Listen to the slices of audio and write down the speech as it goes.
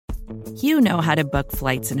You know how to book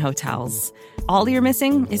flights and hotels. All you're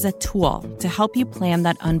missing is a tool to help you plan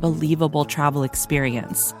that unbelievable travel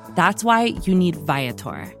experience. That's why you need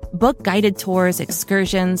Viator. Book guided tours,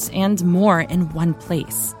 excursions, and more in one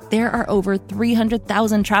place. There are over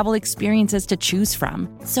 300,000 travel experiences to choose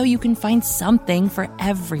from, so you can find something for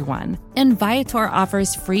everyone. And Viator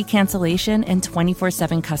offers free cancellation and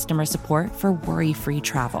 24/7 customer support for worry-free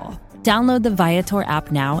travel. Download the Viator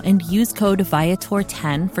app now and use code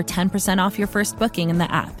Viator10 for 10% off your first booking in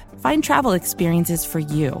the app. Find travel experiences for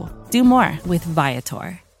you. Do more with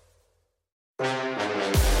Viator.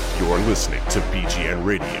 You're listening to BGN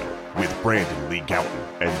Radio with Brandon Lee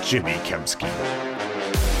Gouton and Jimmy Kemsky.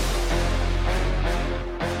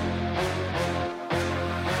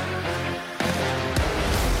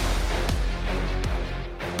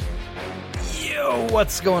 Yo,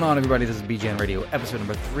 what's going on, everybody? This is BGN Radio, episode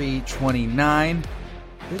number 329.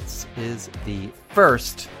 This is the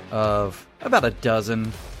first of about a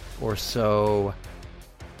dozen or so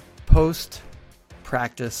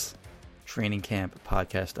post-practice training camp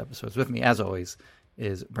podcast episodes. With me, as always,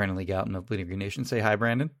 is Brandon Lee Gouton of Bleeding Green Nation. Say hi,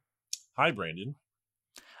 Brandon. Hi, Brandon.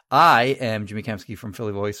 I am Jimmy Kemsky from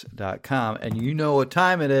PhillyVoice.com, and you know what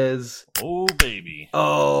time it is. Oh, baby.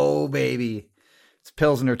 Oh, baby. It's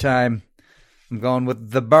Pilsner time. I'm going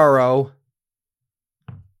with the Burrow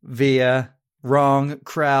via Wrong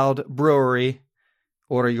Crowd Brewery.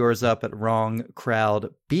 Order yours up at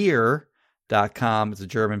wrongcrowdbeer.com. It's a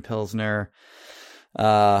German Pilsner.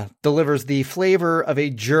 Delivers the flavor of a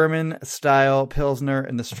German-style Pilsner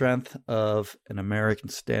and the strength of an American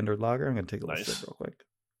standard lager. I'm going to take a little sip real quick.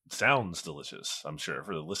 Sounds delicious, I'm sure,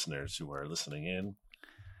 for the listeners who are listening in.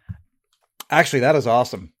 Actually, that is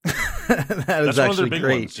awesome. That's actually one of their big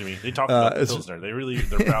great. Ones, Jimmy. They talk about the Pilsner.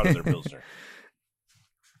 They're proud of their Pilsner.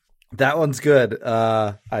 That one's good.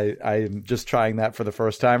 I'm just trying that for the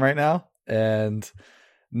first time right now, and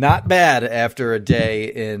not bad after a day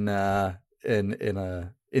in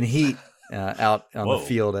heat out on the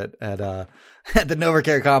field at the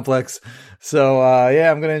NovaCare complex. So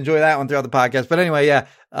I'm going to enjoy that one throughout the podcast. But anyway,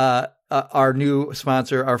 our new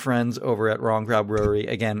sponsor, our friends over at Wrong Crowd Brewery,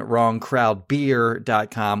 again,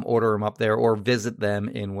 wrongcrowdbeer.com. Order them up there or visit them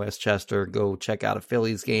in Westchester. Go check out a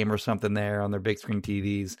Phillies game or something there on their big screen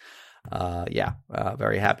TVs.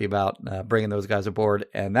 Very happy about bringing those guys aboard,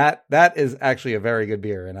 and that is actually a very good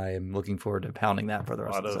beer, and I am looking forward to pounding that for the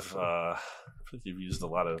rest of the episode. I think you've used a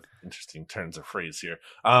lot of interesting turns of phrase here.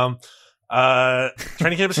 Training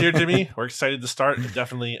camp is here, Jimmy. We're excited to start.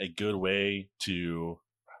 Definitely a good way to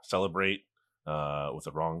celebrate with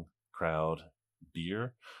the Wrong Crowd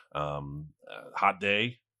beer. Hot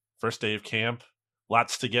day, first day of camp,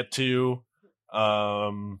 lots to get to. I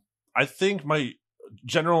think my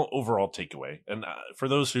general overall takeaway, and for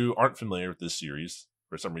those who aren't familiar with this series,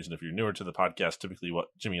 for some reason, if you're newer to the podcast, typically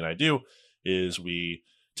what Jimmy and I do is we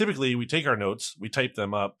take our notes, we type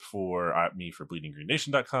them up for me for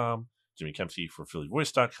bleedinggreennation.com, Jimmy Kemsky for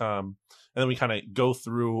phillyvoice.com, and then we kind of go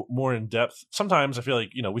through more in depth. Sometimes I feel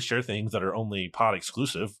like, we share things that are only pod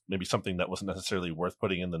exclusive, maybe something that wasn't necessarily worth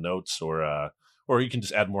putting in the notes, or you can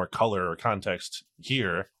just add more color or context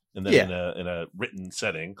here and then in a written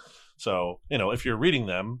setting. So, if you're reading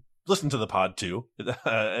them, listen to the pod too.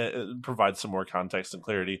 It provides some more context and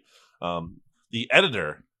clarity. The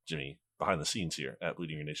editor, Jimmy, behind the scenes here at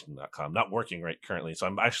bleedinggreennation.com, not working right currently, so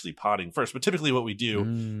I'm actually podding first. But typically what we do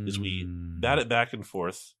is we bat it back and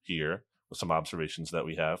forth here with some observations that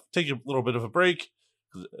we have. Take a little bit of a break,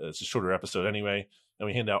 because it's a shorter episode anyway, and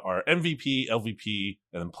we hand out our MVP, LVP,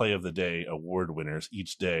 and then Play of the Day award winners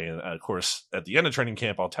each day. And of course, at the end of training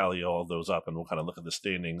camp, I'll tally all those up, and we'll kind of look at the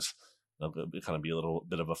standings. It'll kind of be a little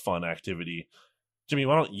bit of a fun activity. Jimmy,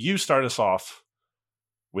 why don't you start us off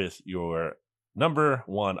with your number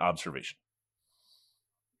one observation?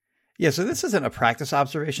 Yeah, so this isn't a practice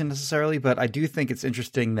observation necessarily, but I do think it's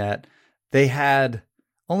interesting that they had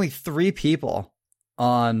only 3 people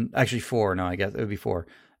actually 4, no, I guess it would be 4,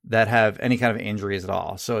 that have any kind of injuries at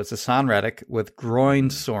all. So it's Hassan Reddick with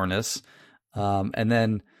groin soreness. And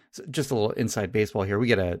then just a little inside baseball here. We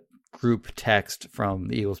get a group text from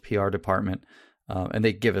the Eagles PR department, and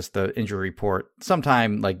they give us the injury report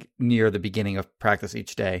sometime like near the beginning of practice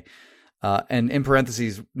each day. And in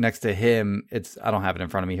parentheses next to him, I don't have it in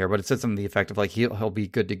front of me here, but it said something to the effect of like he'll be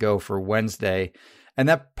good to go for Wednesday. And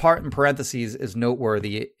that part in parentheses is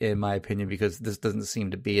noteworthy in my opinion, because this doesn't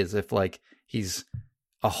seem to be as if like he's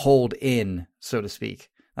a hold in, so to speak.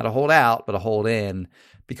 Not a hold out, but a hold in,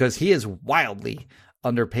 because he is wildly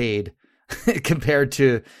underpaid compared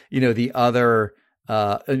to, the other,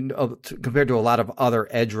 compared to a lot of other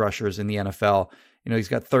edge rushers in the NFL. He's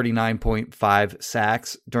got 39.5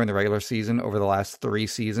 sacks during the regular season over the last 3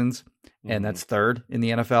 seasons, and that's third in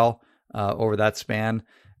the NFL over that span.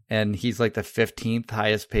 And he's like the 15th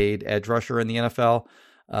highest paid edge rusher in the NFL.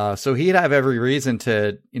 So he'd have every reason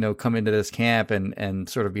to, come into this camp and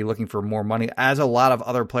sort of be looking for more money, as a lot of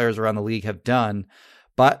other players around the league have done.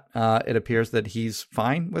 But it appears that he's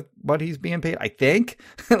fine with what he's being paid. I think,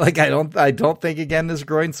 I don't think again this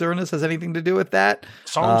groin soreness has anything to do with that.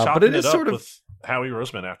 Saw him chopping it up with Howie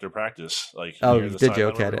Roseman after practice. Did you?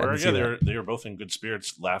 Okay, they were both in good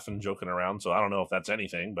spirits, laughing, joking around. So I don't know if that's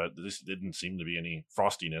anything, but this didn't seem to be any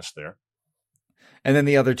frostiness there. And then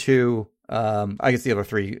the other two, the other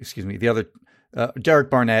three, Derek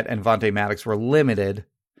Barnett and Vontae Maddox were limited,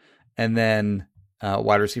 and then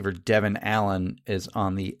wide receiver Devin Allen is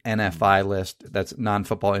on the NFI list. That's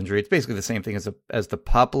non-football injury. It's basically the same thing as the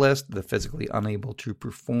PUP list, the physically unable to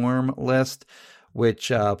perform list,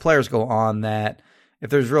 which players go on that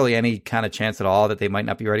if there's really any kind of chance at all that they might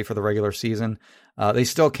not be ready for the regular season, they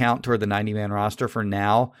still count toward the 90-man roster for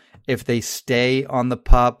now. If they stay on the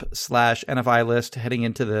PUP/NFI list heading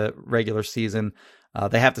into the regular season,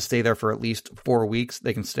 they have to stay there for at least 4 weeks.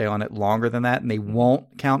 They can stay on it longer than that, and they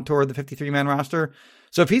won't count toward the 53-man roster.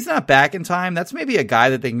 So if he's not back in time, that's maybe a guy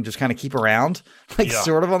that they can just kind of keep around,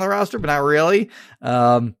 sort of on the roster, but not really.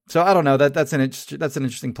 So I don't know. That's an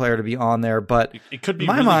interesting player to be on there, but it could be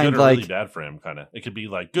really good or really bad for him. Kind of, it could be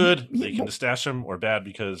good. They can stash him, or bad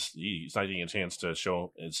because he's not getting a chance to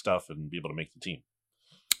show his stuff and be able to make the team.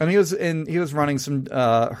 And he was running some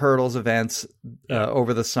hurdles events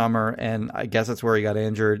over the summer, and I guess that's where he got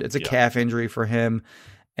injured. It's a calf injury for him,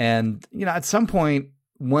 and at some point,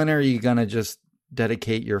 when are you going to just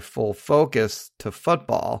dedicate your full focus to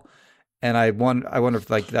football? And I wonder if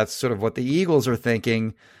that's sort of what the Eagles are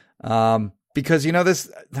thinking, because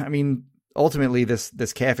this. I mean, ultimately,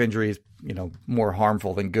 this calf injury is more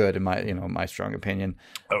harmful than good in my strong opinion.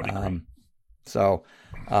 I would agree. So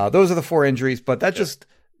those are the 4 injuries, but that just.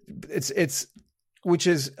 It's which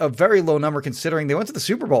is a very low number considering they went to the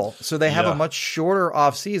Super Bowl. So they have a much shorter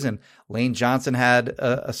off season. Lane Johnson had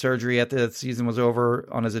a surgery after the season was over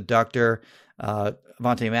on his adductor.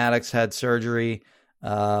 Vontae Maddox had surgery.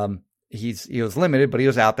 He was limited, but he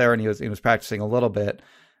was out there and he was practicing a little bit.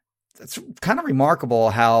 It's kind of remarkable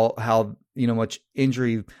how much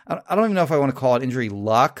injury. I don't even know if I want to call it injury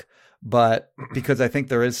luck, but because I think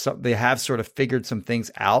they have sort of figured some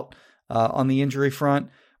things out on the injury front.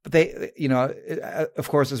 But they, of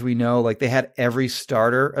course, as we know, they had every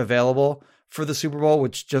starter available for the Super Bowl,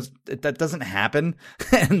 which that doesn't happen.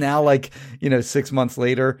 And now, 6 months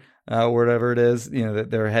later, whatever it is,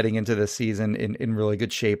 they're heading into the season in really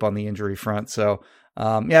good shape on the injury front. So,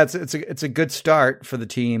 it's a good start for the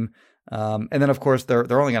team. And then, of course, they're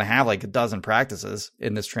only going to have a dozen practices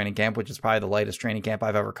in this training camp, which is probably the lightest training camp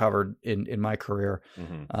I've ever covered in my career.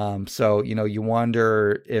 Mm-hmm. So, you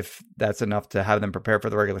wonder if that's enough to have them prepare for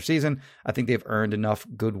the regular season. I think they've earned enough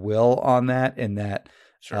goodwill on that, in that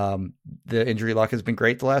the injury luck has been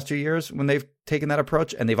great the last 2 years when they've taken that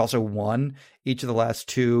approach. And they've also won each of the last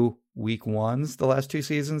 2 week ones the last 2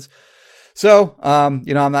 seasons. So, I'm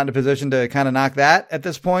not in a position to kind of knock that at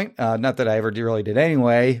this point. Not that I ever really did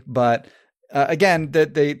anyway, but again,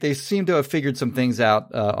 that they seem to have figured some things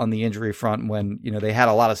out on the injury front when, they had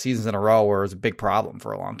a lot of seasons in a row where it was a big problem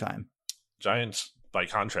for a long time. Giants, by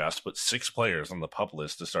contrast, put 6 players on the PUP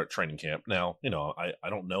list to start training camp. Now, I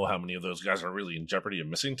don't know how many of those guys are really in jeopardy of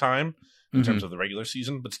missing time in terms of the regular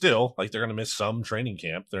season, but still, they're going to miss some training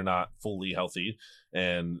camp. They're not fully healthy.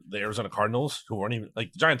 And the Arizona Cardinals, who weren't even the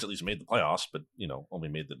Giants, at least made the playoffs, but only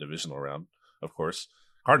made the divisional round, of course.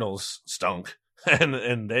 Cardinals stunk,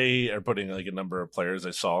 and they are putting a number of players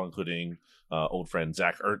I saw, including old friend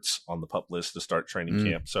Zach Ertz, on the PUP list to start training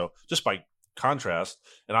camp. So just by contrast,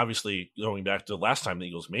 and obviously going back to the last time the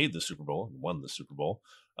Eagles made the Super Bowl and won the Super Bowl,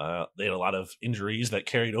 they had a lot of injuries that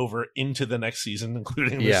carried over into the next season,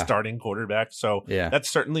 including the starting quarterback. So that's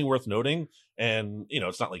certainly worth noting. And,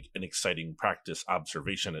 it's not an exciting practice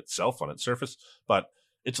observation itself on its surface, but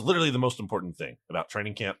it's literally the most important thing about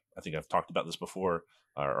training camp. I think I've talked about this before.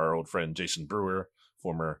 Our old friend Jason Brewer,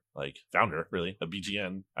 former founder really of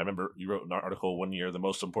BGN. I remember you wrote an article one year, the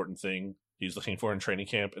most important thing he's looking for in training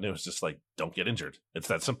camp, and it was just don't get injured. It's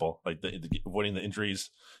that simple. Avoiding the injuries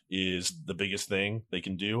is the biggest thing they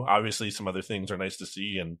can do. Obviously, some other things are nice to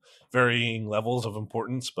see and varying levels of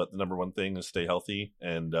importance, but the number one thing is stay healthy.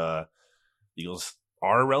 And Eagles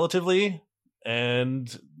are relatively,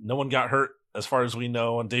 and no one got hurt as far as we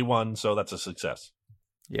know on day one, so that's a success.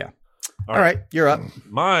 Yeah. All right, you're up.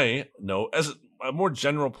 My note, as a more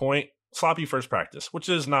general point, sloppy first practice, which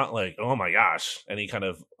is not like, oh my gosh, any kind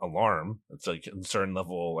of alarm. It's like concern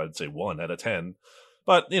level, I'd say 1 out of 10.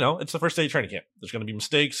 But, it's the first day of training camp. There's going to be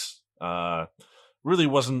mistakes. Really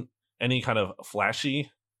wasn't any kind of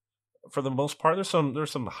flashy for the most part.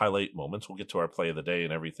 There's some highlight moments. We'll get to our play of the day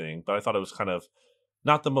and everything. But I thought it was kind of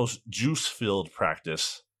not the most juice-filled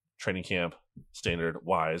practice, training camp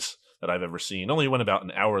standard-wise, that I've ever seen. Only went about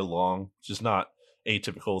an hour long, which is not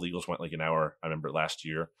atypical. The Eagles went like an hour. I remember last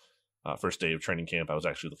year. First day of training camp, I was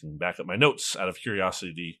actually looking back at my notes out of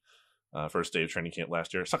curiosity. First day of training camp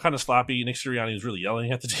last year. So kind of sloppy. Nick Sirianni was really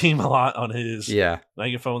yelling at the team a lot on his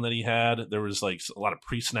megaphone that he had. There was like a lot of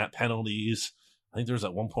pre-snap penalties. I think there was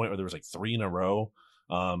at one point where there was like 3 in a row.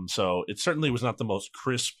 So it certainly was not the most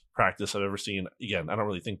crisp practice I've ever seen. Again, I don't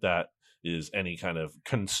really think that is any kind of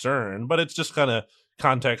concern, but it's just kind of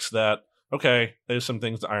context that, okay, there's some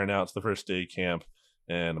things to iron out. It's the first day of camp,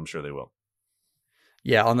 and I'm sure they will.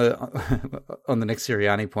 Yeah, on the Nick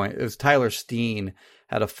Sirianni point, it was Tyler Steen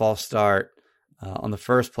had a false start on the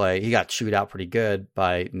first play. He got chewed out pretty good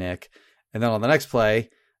by Nick, and then on the next play,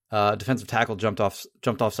 defensive tackle jumped off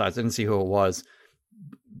sides. I didn't see who it was,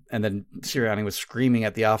 and then Sirianni was screaming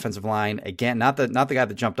at the offensive line again. Not the guy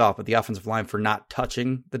that jumped off, but the offensive line for not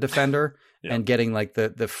touching the defender and getting like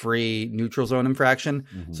the free neutral zone infraction.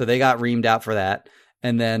 Mm-hmm. So they got reamed out for that.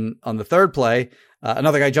 And then on the third play,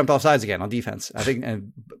 another guy jumped off sides again on defense. I think,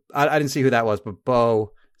 and I didn't see who that was, but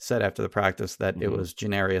Bo said after the practice that it was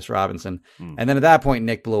Janarius Robinson. And then at that point,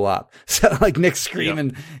 Nick blew up. So like Nick's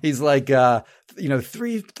screaming, he's like,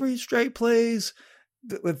 3 straight plays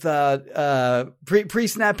with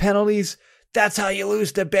pre-snap penalties. That's how you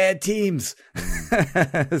lose to bad teams.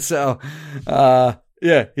 So,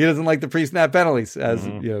 he doesn't like the pre-snap penalties, as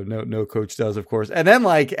no coach does, of course. And then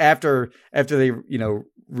like after they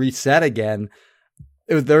reset again,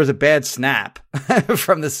 there was a bad snap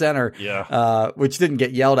from the center, which didn't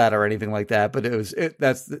get yelled at or anything like that. But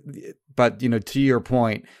to your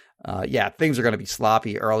point, things are going to be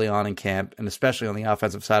sloppy early on in camp, and especially on the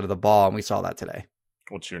offensive side of the ball, and we saw that today.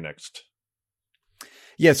 What's your next?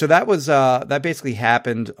 Yeah, so that was that basically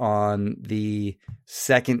happened on the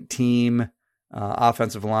second team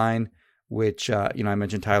offensive line, which I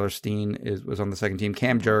mentioned Tyler Steen was on the second team.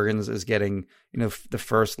 Cam Jurgens is getting the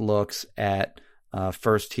first looks at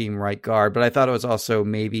first team right guard, but I thought it was also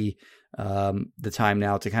maybe the time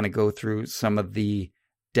now to kind of go through some of the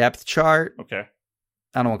depth chart. Okay.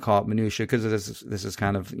 I don't want to call it minutia because this is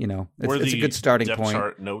kind of it's a good starting depth point.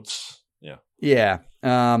 Chart notes. Yeah.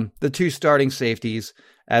 The 2 starting safeties,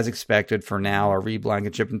 as expected for now, are Reed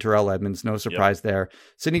Blankenship and Terrell Edmonds. No surprise there.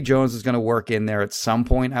 Sidney Jones is going to work in there at some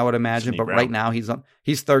point, I would imagine, Sidney but Brown. Right now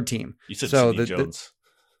he's third team. You said Sidney Jones.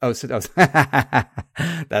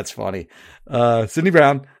 That's funny. Sidney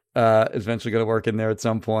Brown is eventually going to work in there at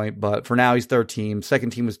some point, but for now he's third team.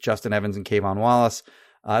 Second team was Justin Evans and Kayvon Wallace.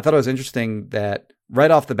 I thought it was interesting that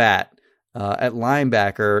right off the bat, at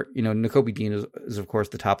linebacker, Nakobe Dean is of course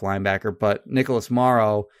the top linebacker, but Nicholas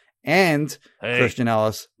Morrow and Christian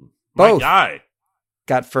Ellis both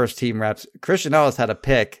got first team reps. Christian Ellis had a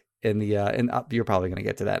pick in the you're probably going to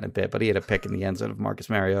get to that in a bit, but he had a pick in the end zone of Marcus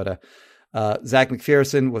Mariota. Zach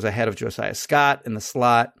McPherson was ahead of Josiah Scott in the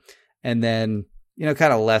slot, and then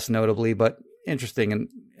kind of less notably, but interesting, and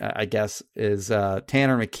I guess is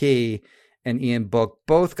Tanner McKee and Ian Book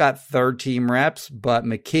both got third team reps, but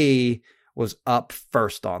McKee was up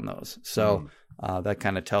first on those. So that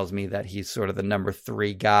kind of tells me that he's sort of the number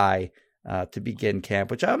 3 guy to begin camp,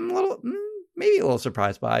 which I'm maybe a little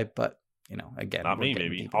surprised by, but again, not me,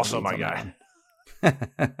 maybe also my guy.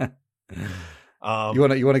 You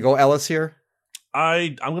want to go Ellis here?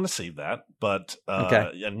 I'm going to save that, but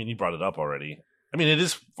okay. I mean, you brought it up already. I mean, it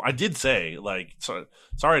is. I did say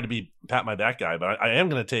sorry to be pat my back guy, but I am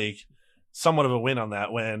going to take somewhat of a win on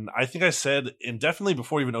that when I think I said, and definitely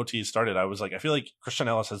before even OT started, I was like, I feel like Christian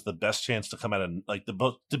Ellis has the best chance to come out of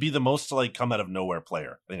to be the most come out of nowhere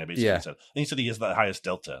player. I think I basically said. And he said he has the highest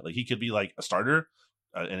delta. Like he could be like a starter,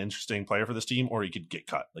 an interesting player for this team, or he could get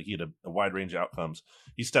cut. Like he had a wide range of outcomes.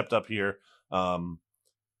 He stepped up here.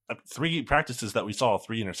 3 practices that we saw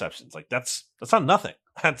 3 interceptions. Like that's not nothing.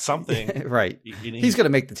 That's something, right? He's going to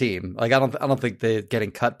make the team. Like I don't think the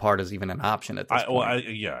getting cut part is even an option at this point.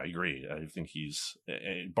 I agree. I think he's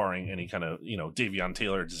barring any kind of Davion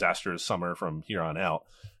Taylor disastrous summer from here on out.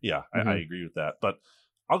 Yeah, I agree with that. But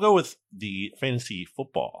I'll go with the fantasy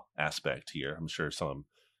football aspect here. I'm sure some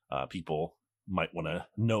people might want to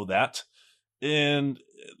know that. And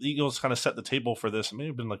the Eagles kind of set the table for this. It may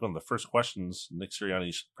have been like one of the first questions Nick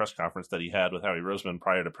Sirianni's press conference that he had with Howie Roseman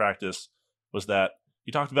prior to practice was that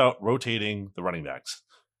he talked about rotating the running backs.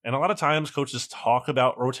 And a lot of times coaches talk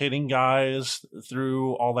about rotating guys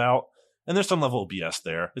through all out, and there's some level of BS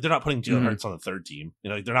there. They're not putting Jalen Hurts on the third team.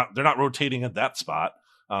 They're not rotating at that spot.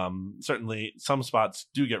 Certainly some spots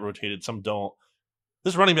do get rotated, some don't.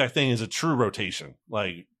 This running back thing is a true rotation.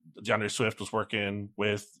 Like DeAndre Swift was working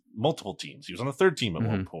with multiple teams. He was on the third team at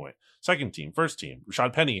one point, second team, first team.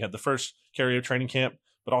 Rashad Penny had the first carry of training camp,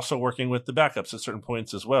 but also working with the backups at certain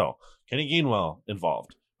points as well. Kenny Gainwell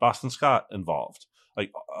involved, Boston Scott involved.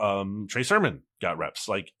 Like Trey Sermon got reps.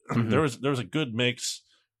 Like there was a good mix.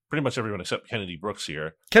 Pretty much everyone except Kennedy Brooks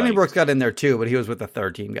here. Kennedy Brooks got in there too, but he was with the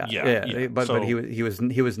third team guy. Yeah. But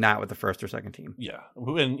he was not with the first or second team. Yeah,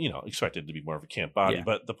 and expected to be more of a camp body. Yeah.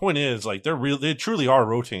 But the point is, like, they truly are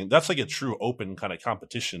rotating. That's like a true open kind of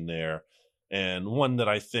competition there, and one that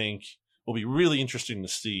I think will be really interesting to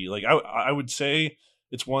see. Like I would say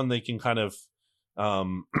it's one they can kind of.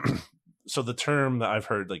 So the term that I've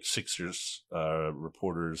heard like Sixers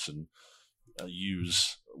reporters and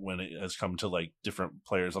use when it has come to like different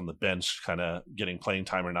players on the bench kind of getting playing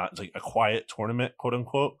time or not, it's like a quiet tournament, quote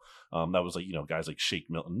unquote. That was like, guys like Shake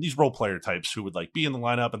Milton, these role player types who would like be in the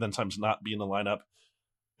lineup and then sometimes not be in the lineup.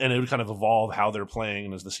 And it would kind of evolve how they're playing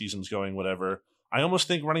and as the season's going, whatever. I almost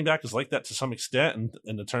think running back is like that to some extent. And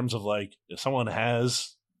in the terms of like, if someone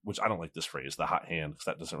has, which I don't like this phrase, the hot hand, because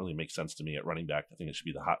that doesn't really make sense to me at running back. I think it should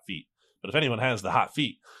be the hot feet. But if anyone has the hot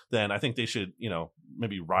feet, then I think they should,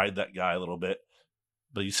 maybe ride that guy a little bit.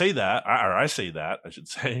 But you say that, or I say that, I should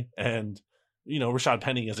say, and Rashad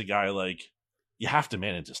Penny is a guy like you have to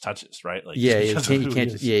manage his touches, right? Like,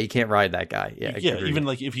 you can't ride that guy. Yeah, even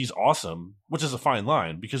like if he's awesome, which is a fine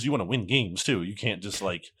line because you want to win games too. You can't just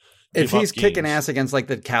like if he's kicking ass against like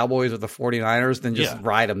the Cowboys or the 49ers, then just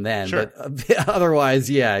ride him then. Sure. But otherwise,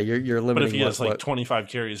 you're limiting. But if he has like 25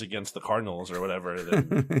 carries against the Cardinals or whatever,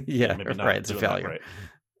 then maybe not. Right, it's a failure. Right.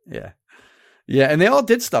 Yeah. Yeah, and they all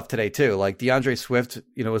did stuff today, too. Like, DeAndre Swift,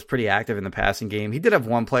 was pretty active in the passing game. He did have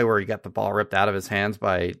one play where he got the ball ripped out of his hands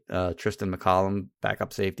by Tristan McCollum,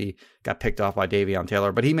 backup safety, got picked off by Davion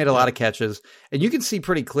Taylor. But he made a lot of catches. And you can see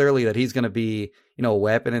pretty clearly that he's going to be, a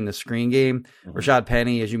weapon in the screen game. Rashad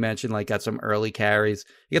Penny, as you mentioned, like got some early carries.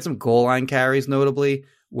 He got some goal line carries, notably,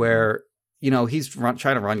 where, he's trying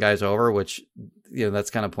to run guys over, which that's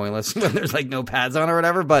kind of pointless when there's like no pads on or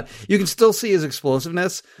whatever, but you can still see his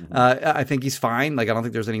explosiveness. I think he's fine. Like, I don't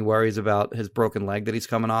think there's any worries about his broken leg that he's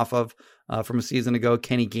coming off of from a season ago.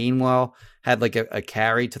 Kenny Gainwell had like a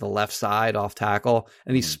carry to the left side off tackle,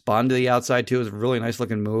 and he spun to the outside too. It was a really nice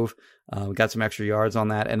looking move. Got some extra yards on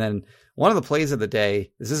that. And then one of the plays of the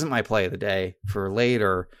day, this isn't my play of the day for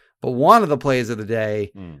later, but one of the plays of the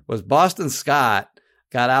day was Boston Scott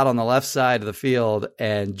got out on the left side of the field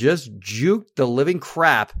and just juked the living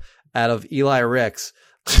crap out of Eli Ricks.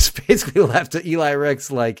 Just basically left to Eli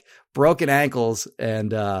Ricks like broken ankles,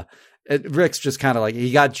 and Ricks just kind of like,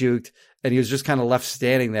 he got juked and he was just kind of left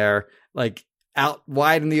standing there like out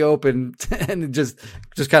wide in the open and just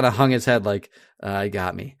kind of hung his head like, he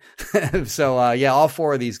got me. So all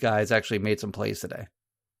four of these guys actually made some plays today.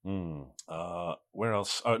 Where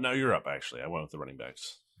else? Oh, no, you're up actually. I went with the running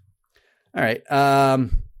backs. All right.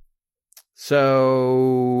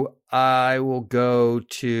 So I will go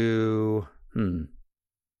to, well,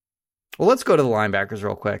 let's go to the linebackers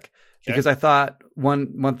real quick, because I thought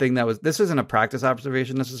one thing this isn't a practice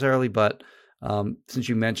observation necessarily, but since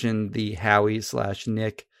you mentioned the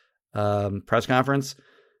Howie/Nick press conference,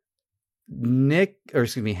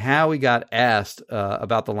 Howie got asked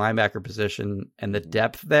about the linebacker position and the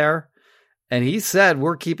depth there. And he said,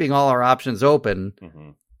 we're keeping all our options open.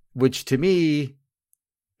 Which to me,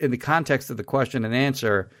 in the context of the question and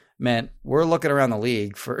answer, meant we're looking around the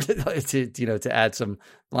league for to add some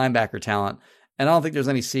linebacker talent. And I don't think there's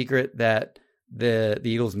any secret that the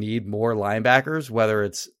Eagles need more linebackers, whether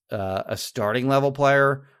it's a starting level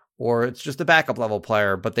player or it's just a backup level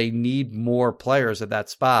player, but they need more players at that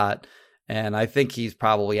spot. And I think he's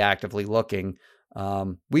probably actively looking.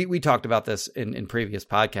 We talked about this in previous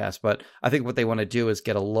podcasts, but I think what they want to do is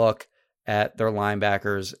get a look at their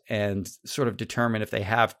linebackers and sort of determine if they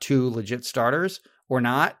have two legit starters or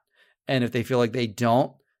not. And if they feel like they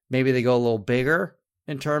don't, maybe they go a little bigger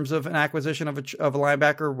in terms of an acquisition of a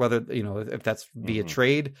linebacker, whether, if that's via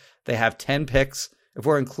trade. They have 10 picks. If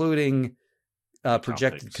we're including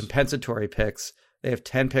projected compensatory picks, they have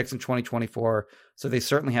 10 picks in 2024. So they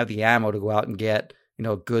certainly have the ammo to go out and get,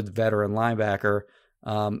 a good veteran linebacker.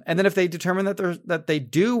 And then if they determine that they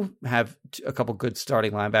do have a couple good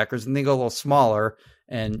starting linebackers, and they go a little smaller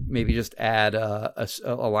and maybe just add a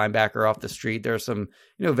linebacker off the street. There are some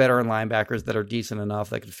veteran linebackers that are decent enough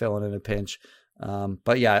that could fill in a pinch.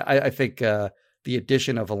 But yeah, I think the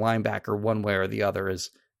addition of a linebacker one way or the other is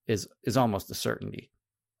is almost a certainty.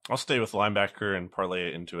 I'll stay with linebacker and parlay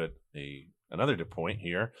it into another point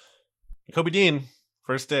here. Kobe Dean,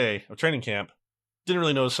 first day of training camp, didn't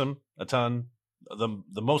really notice him a ton.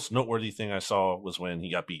 The most noteworthy thing I saw was when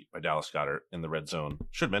he got beat by Dallas Goedert in the red zone.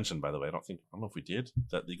 Should mention, by the way, I don't know if we did,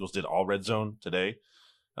 that the Eagles did all red zone today.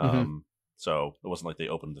 So it wasn't like they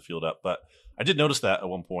opened the field up. But I did notice that at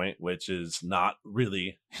one point, which is not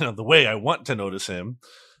really the way I want to notice him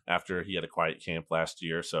after he had a quiet camp last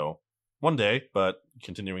year. So one day, but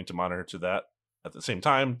continuing to monitor to that. At the same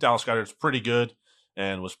time, Dallas Goedert's pretty good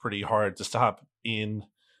and was pretty hard to stop in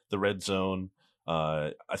the red zone.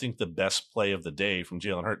 I think the best play of the day from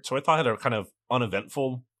Jalen Hurts. So I thought I had a kind of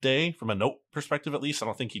uneventful day from a note perspective, at least. I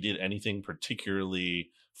don't think he did anything particularly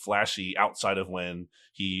flashy outside of when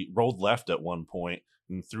he rolled left at one point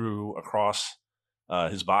and threw across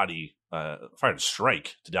his body, fired a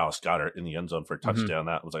strike to Dallas Goedert in the end zone for a touchdown.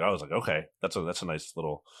 I was like, okay, that's a nice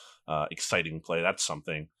little exciting play. That's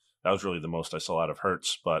something. That was really the most I saw out of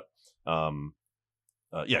Hurts, but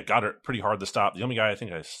Goddard pretty hard to stop. The only guy I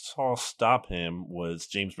think I saw stop him was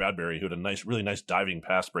James Bradbury, who had a really nice diving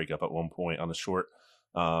pass breakup at one point on the short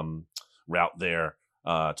route there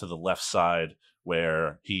to the left side,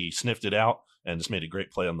 where he sniffed it out and just made a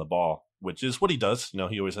great play on the ball, which is what he does.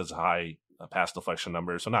 He always has high pass deflection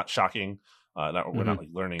numbers, so not shocking. We're not like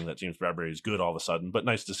learning that James Bradbury is good all of a sudden, but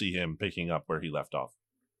nice to see him picking up where he left off.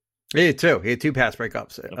 He had two pass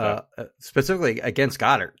breakups, specifically against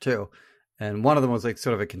Goddard too, and one of them was like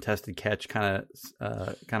sort of a contested catch kind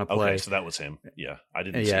of play. Okay, so that was him. Yeah, I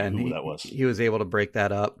didn't see who that was. He was able to break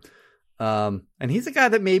that up, and he's a guy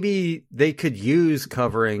that maybe they could use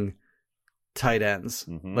covering tight ends.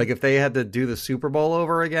 Like if they had to do the Super Bowl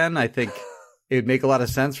over again, I think it would make a lot of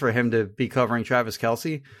sense for him to be covering Travis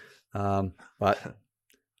Kelce. But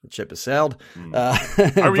the ship has sailed. But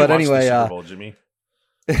anyway, the Super Bowl, Jimmy.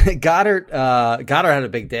 Goddard had a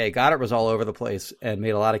big day. Goddard was all over the place and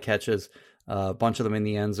made a lot of catches, a bunch of them in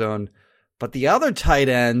the end zone. But the other tight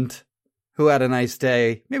end who had a nice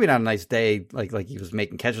day, maybe not a nice day, like he was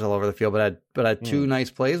making catches all over the field, but had two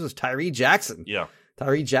nice plays, was Tyree Jackson. Yeah.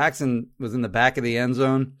 Tyree Jackson was in the back of the end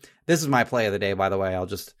zone. This is my play of the day, by the way. I'll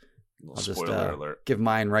just give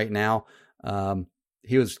mine right now.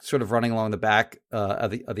 He was sort of running along the back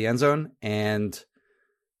of the end zone, and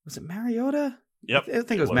was it Mariota? Yep. I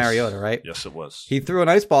think it was Mariota, right? Yes, it was. He threw a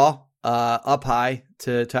nice ball up high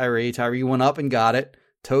to Tyree. Tyree went up and got it,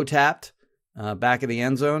 toe tapped, back of the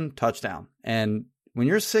end zone, touchdown. And when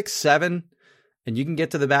you're 6'7", and you can get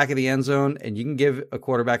to the back of the end zone and you can give a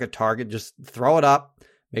quarterback a target, just throw it up,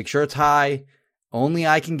 make sure it's high. Only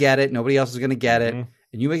I can get it. Nobody else is going to get it. And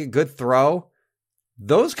you make a good throw.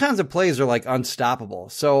 Those kinds of plays are like unstoppable.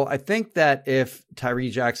 So I think that if Tyree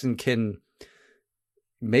Jackson can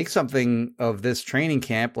make something of this training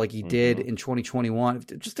camp like he did in 2021,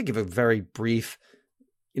 just to give a very brief,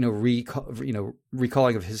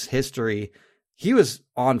 recalling of his history, he was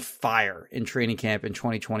on fire in training camp in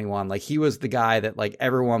 2021. Like he was the guy that like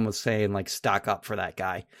everyone was saying, like, stock up for that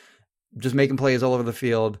guy. Just making plays all over the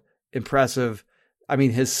field. Impressive. I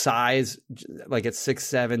mean, his size, like at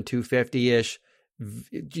 6'7", 250-ish,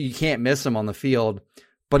 you can't miss him on the field.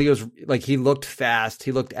 But he was like, he looked fast.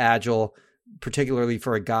 He looked agile, particularly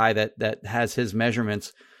for a guy that has his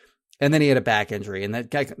measurements. And then he had a back injury, and that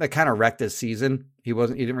kind of wrecked his season. He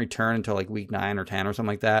didn't return until like week 9 or 10 or something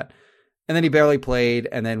like that. And then he barely played.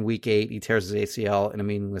 And then week 8, he tears his ACL in a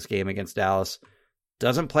meaningless game against Dallas.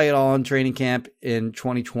 Doesn't play at all in training camp in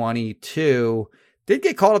 2022. Did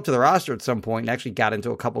get called up to the roster at some point and actually got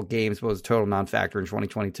into a couple games, but was a total non-factor in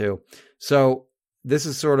 2022. So this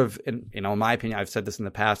is sort of, in my opinion, I've said this in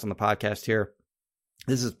the past on the podcast here,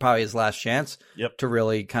 this is probably his last chance to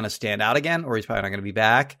really kind of stand out again, or he's probably not going to be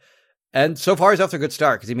back. And so far, he's off to a good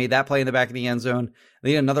start because he made that play in the back of the end zone.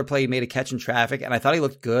 Then another play, he made a catch in traffic, and I thought he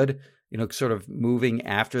looked good, sort of moving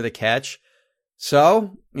after the catch.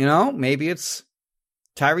 So, maybe it's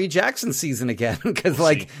Tyree Jackson season again because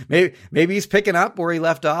maybe he's picking up where he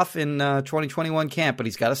left off in 2021 camp, but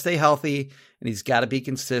he's got to stay healthy and he's got to be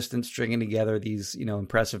consistent, stringing together these,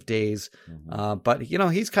 impressive days. But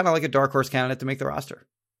he's kind of like a dark horse candidate to make the roster.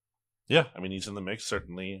 Yeah. I mean, he's in the mix.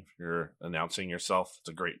 Certainly, if you're announcing yourself, it's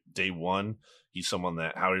a great day one. He's someone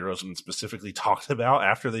that Howie Roseman specifically talked about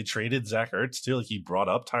after they traded Zach Ertz too. Like he brought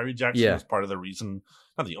up Tyree Jackson as part of the reason,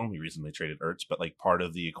 not the only reason they traded Ertz, but like part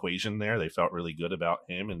of the equation there. They felt really good about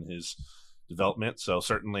him and his development. So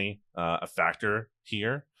certainly a factor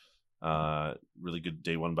here. Really good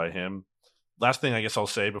day one by him. Last thing I guess I'll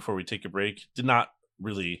say before we take a break, did not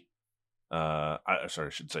really,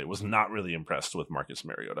 was not really impressed with Marcus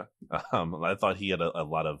Mariota. I thought he had a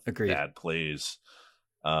lot of bad plays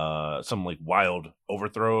some like wild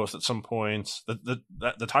overthrows at some points.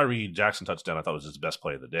 The Tyree Jackson touchdown I thought was his best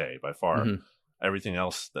play of the day by far. Mm-hmm. Everything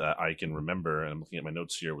else that I can remember, and I'm looking at my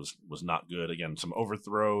notes here, was not good. Again, some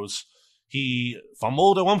overthrows. He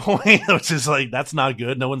fumbled at one point, which is like, that's not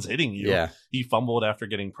good. No one's hitting you. Yeah. He fumbled after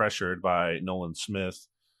getting pressured by Nolan Smith,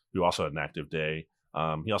 who also had an active day.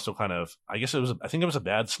 He also kind of, I think it was a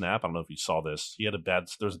bad snap. I don't know if you saw this. There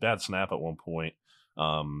was a bad snap at one point.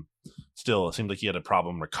 Still, it seemed like he had a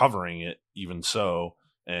problem recovering it, even so,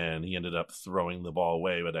 and he ended up throwing the ball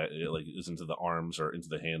away, but it is into the arms or into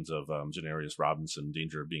the hands of Janarius Robinson,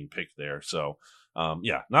 danger of being picked there. So,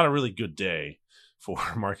 not a really good day for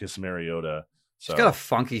Marcus Mariota. So, he's got a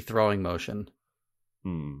funky throwing motion.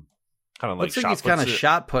 Kind of like he's kind of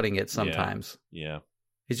shot putting it sometimes. Yeah.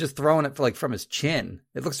 He's just throwing it from his chin.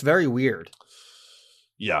 It looks very weird.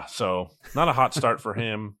 Yeah, so not a hot start for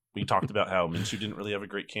him. We talked about how Minshew didn't really have a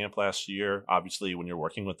great camp last year. Obviously, when you're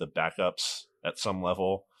working with the backups at some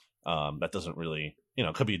level, that doesn't really,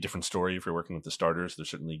 it could be a different story if you're working with the starters. They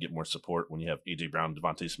certainly get more support when you have A.J. Brown,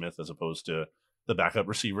 Devontae Smith, as opposed to the backup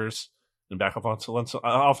receivers and backup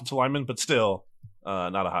offensive linemen, but still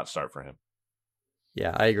not a hot start for him.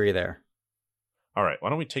 Yeah, I agree there. All right, why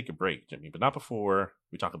don't we take a break, Jimmy? But not before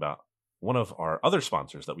we talk about one of our other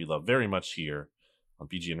sponsors that we love very much here on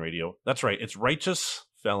BGN Radio. That's right, it's Righteous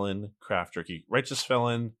Felon Craft Jerky. Righteous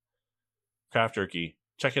Felon Craft Jerky.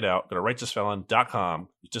 Check it out. Go to righteousfelon.com.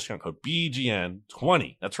 Use discount code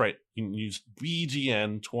BGN20. That's right, you can use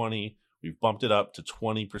BGN20. We've bumped it up to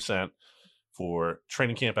 20% for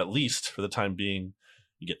training camp, at least for the time being.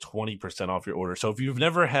 You get 20% off your order. So if you've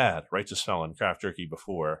never had Righteous Felon Craft Jerky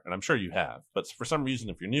before, and I'm sure you have, but for some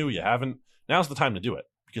reason, if you're new, you haven't, now's the time to do it,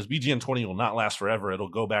 because BGN 20 will not last forever. It'll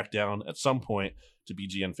go back down at some point to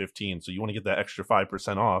BGN 15. So you want to get that extra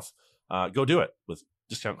 5% off, go do it with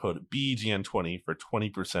discount code BGN 20 for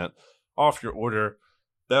 20% off your order.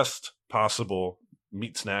 Best possible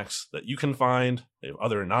meat snacks that you can find. They have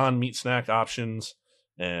other non-meat snack options.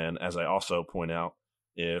 And as I also point out,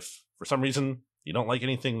 if for some reason you don't like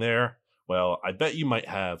anything there, well, I bet you might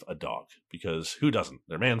have a dog, because who doesn't?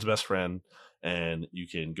 They're man's best friend. And you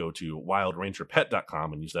can go to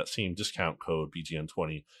wildrangerpet.com and use that same discount code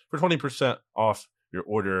BGN20 for 20% off your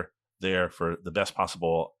order there for the best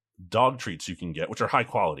possible dog treats you can get, which are high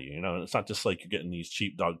quality. It's not just like you're getting these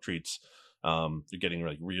cheap dog treats. You're getting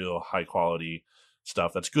like real high quality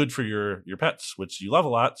stuff that's good for your pets, which you love a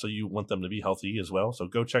lot. So you want them to be healthy as well. So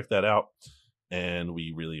go check that out. And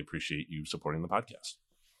we really appreciate you supporting the podcast.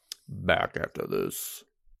 Back after this.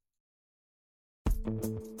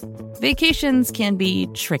 Vacations can be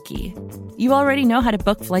tricky. You already know how to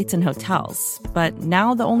book flights and hotels, but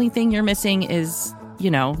now the only thing you're missing is,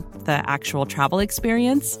 the actual travel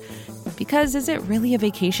experience. Because is it really a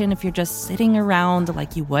vacation if you're just sitting around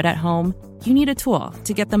like you would at home? You need a tool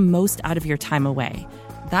to get the most out of your time away.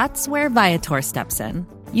 That's where Viator steps in.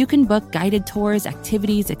 You can book guided tours,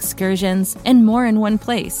 activities, excursions, and more in one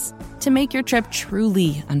place to make your trip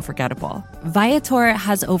truly unforgettable. Viator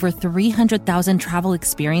has over 300,000 travel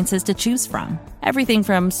experiences to choose from. Everything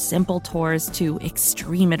from simple tours to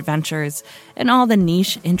extreme adventures and all the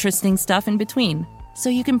niche, interesting stuff in between. So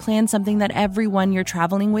you can plan something that everyone you're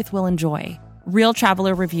traveling with will enjoy. Real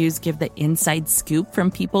traveler reviews give the inside scoop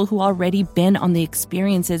from people who already been on the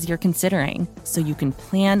experiences you're considering, so you can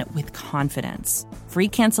plan with confidence. Free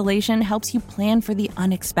cancellation helps you plan for the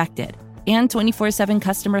unexpected. And 24/7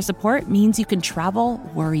 customer support means you can travel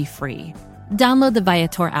worry-free. Download the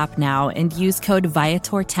Viator app now and use code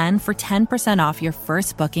Viator10 for 10% off your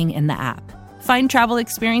first booking in the app. Find travel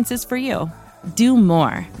experiences for you. Do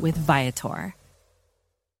more with Viator.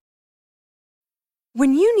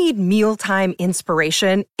 When you need mealtime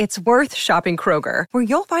inspiration, it's worth shopping Kroger, where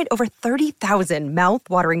you'll find over 30,000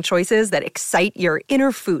 mouth-watering choices that excite your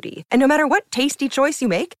inner foodie. And no matter what tasty choice you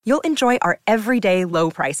make, you'll enjoy our everyday low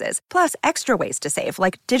prices, plus extra ways to save,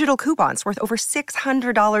 like digital coupons worth over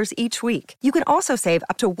 $600 each week. You can also save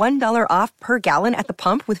up to $1 off per gallon at the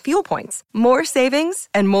pump with fuel points. More savings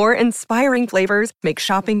and more inspiring flavors make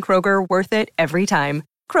shopping Kroger worth it every time.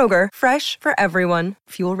 Kroger, fresh for everyone.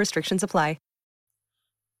 Fuel restrictions apply.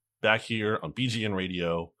 Back here on BGN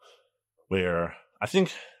Radio, where I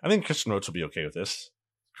think Kristen Roach will be okay with this.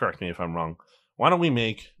 Correct me if I'm wrong. Why don't we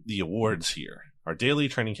make the awards here, our daily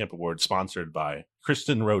training camp award, sponsored by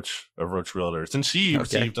Kristen Roach of Roach Realtors, and she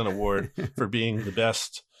received an award for being the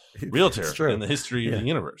best realtor in the history of the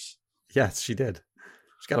universe. Yes, she did.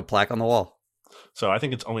 She's got a plaque on the wall. So I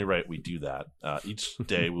think it's only right we do that. Each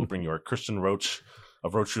day we'll bring you our Kristen Roach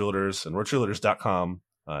of Roach Realtors and RoachRealtors.com.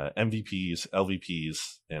 MVPs,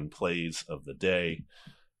 LVPs, and plays of the day.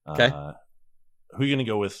 Okay. who are you going to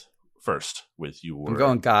go with first? With you? I'm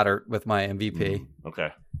going Goddard with my MVP. Okay.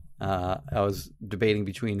 I was debating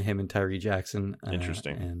between him and Tyree Jackson.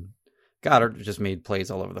 Interesting. And Goddard just made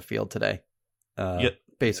plays all over the field today.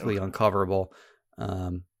 Basically uncoverable.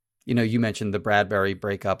 You mentioned the Bradbury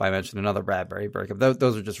breakup. I mentioned another Bradbury breakup.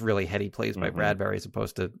 Those are just really heady plays by Bradbury as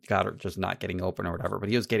opposed to Goddard just not getting open or whatever. But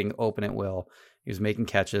he was getting open at will. He was making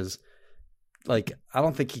catches. Like, I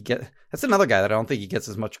don't think that's another guy that I don't think he gets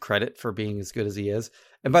as much credit for being as good as he is.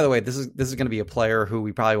 And by the way, this is going to be a player who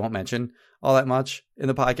we probably won't mention all that much in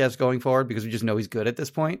the podcast going forward because we just know he's good at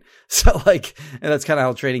this point. So and that's kind of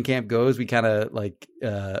how training camp goes. We kind of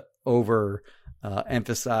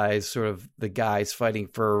emphasize sort of the guys fighting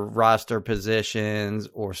for roster positions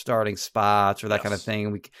or starting spots or that kind of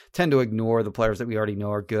thing. We tend to ignore the players that we already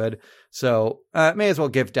know are good. So may as well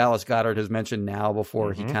give Dallas Goedert his mention now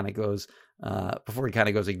before he kind of goes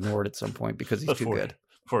ignored at some point because he's too good.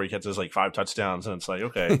 Before he catches like 5 touchdowns and it's like,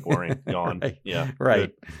 okay, boring, gone. Right. Yeah.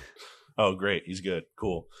 Right. Good. Oh, great. He's good.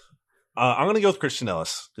 Cool. I'm going to go with Christian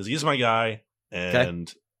Ellis because he's my guy.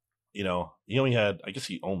 And, he only had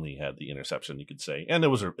the interception, you could say. And it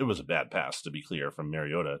was a bad pass, to be clear, from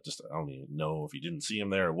Mariota. Just, I don't even know if he didn't see him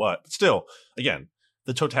there or what. But still, again,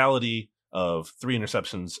 the totality of 3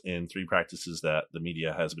 interceptions in 3 practices that the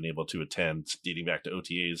media has been able to attend dating back to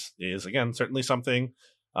OTAs is, again, certainly something.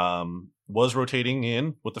 Was rotating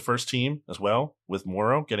in with the first team as well with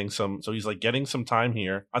Morrow so he's like getting some time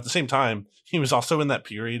here. At the same time, he was also in that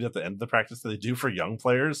period at the end of the practice that they do for young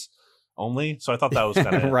players only. So I thought that was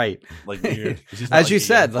kind of right, like weird. As you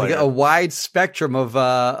said, like a wide spectrum of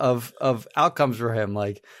outcomes for him.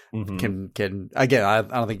 Like can again, I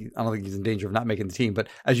don't think he's in danger of not making the team. But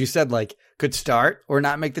as you said, like could start or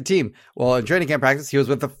not make the team. Well, in training camp practice, he was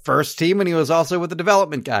with the first team and he was also with the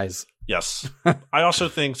development guys. Yes. I also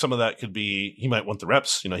think some of that could be he might want the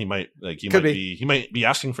reps. He might be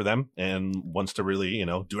asking for them and wants to really,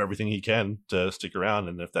 do everything he can to stick around.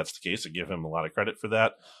 And if that's the case, I give him a lot of credit for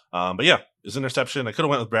that. But yeah, his interception, I could have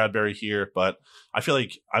went with Bradbury here, but I feel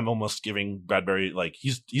like I'm almost giving Bradbury like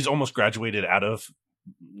he's almost graduated out of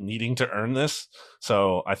needing to earn this.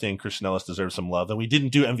 So I think Christian Ellis deserves some love. And we didn't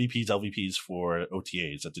do MVPs, LVPs for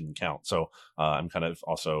OTAs. That didn't count. So I'm kind of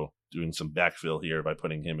also doing some backfill here by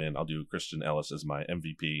putting him in. I'll do Christian Ellis as my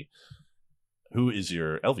MVP. Who is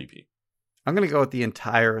your LVP? I'm going to go with the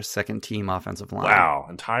entire second team offensive line. Wow.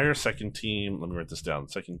 Entire second team. Let me write this down.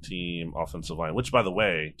 Second team offensive line, which, by the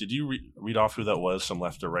way, did you read off who that was from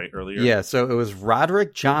left to right earlier? Yeah. So it was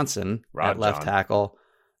Roderick Johnson at left tackle.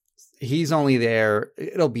 He's only there.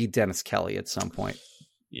 It'll be Dennis Kelly at some point.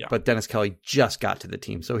 Yeah. But Dennis Kelly just got to the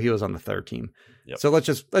team, so he was on the third team. Yep. So let's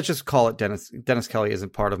just call it Dennis. Dennis Kelly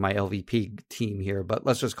isn't part of my LVP team here, but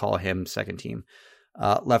let's just call him second team.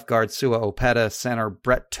 Left guard Sua Opeta, center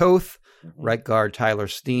Brett Toth, right guard Tyler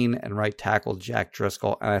Steen, and right tackle Jack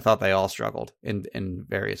Driscoll. And I thought they all struggled in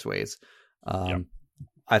various ways.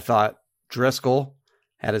 I thought Driscoll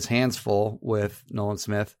had his hands full with Nolan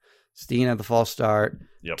Smith. Steen had the false start.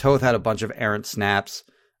 Yep. Toth had a bunch of errant snaps.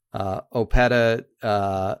 Opeta,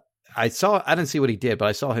 I didn't see what he did, but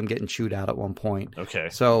I saw him getting chewed out at one point. Okay.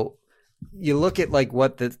 So you look at like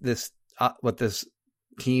what this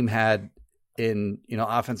team had in,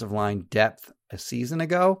 offensive line depth a season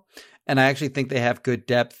ago. And I actually think they have good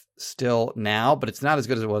depth still now, but it's not as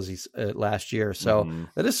good as it was last year. So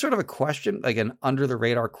that is sort of a question, like an under the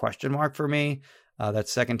radar question mark for me. That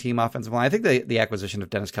second team offensive line. I think the acquisition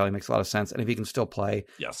of Dennis Kelly makes a lot of sense. And if he can still play,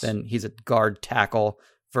 then he's a guard tackle,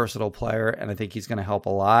 versatile player. And I think he's going to help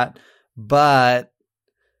a lot, but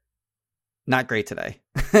not great today.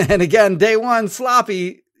 And again, day one,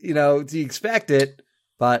 sloppy, you expect it,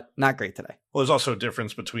 but not great today. Well, there's also a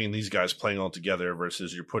difference between these guys playing all together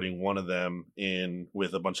versus you're putting one of them in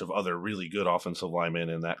with a bunch of other really good offensive linemen.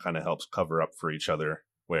 And that kind of helps cover up for each other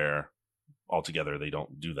where altogether they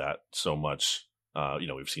don't do that so much.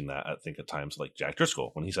 We've seen that, I think, at times like Jack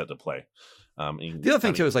Driscoll when he's had to play. The other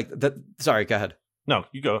thing, too, is like that. Sorry, go ahead. No,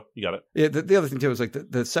 you go. You got it. Yeah, the other thing, too, is like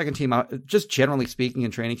the second team, just generally speaking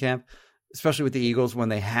in training camp, especially with the Eagles, when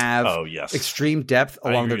they have extreme depth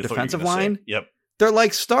along their defensive line. Yep. They're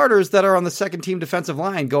like starters that are on the second team defensive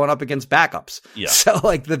line going up against backups. Yeah. So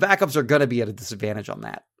like the backups are going to be at a disadvantage on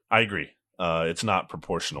that. I agree. It's not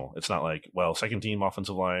proportional. It's not like, second team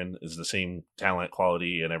offensive line is the same talent,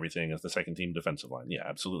 quality, and everything as the second team defensive line. Yeah,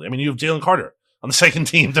 absolutely. I mean, you have Jalen Carter on the second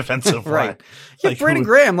team defensive line. Right. Yeah, Brandon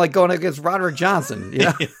Graham going against Roderick Johnson.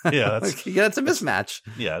 Yeah, that's a mismatch.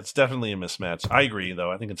 Yeah, it's definitely a mismatch. I agree,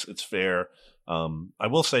 though. I think it's fair. I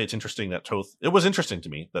will say it's interesting that Toth, it was interesting to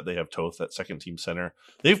me that they have Toth at second team center.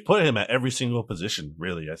 They've put him at every single position,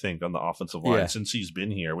 really, I think, on the offensive line since he's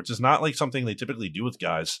been here, which is not like something they typically do with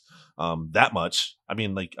guys that much. I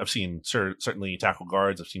mean, like I've seen certainly tackle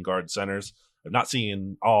guards, I've seen guard centers. I've not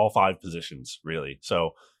seen all 5 positions, really.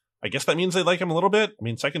 So I guess that means they like him a little bit. I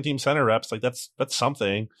mean, second team center reps, like that's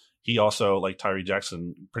something. He also, like Tyree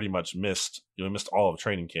Jackson, pretty much missed all of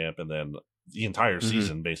training camp, and then the entire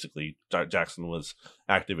season, basically. Jackson was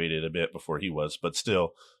activated a bit before he was, but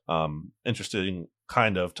still interesting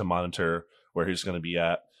kind of to monitor where he's going to be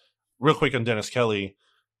at. Real quick on Dennis Kelly,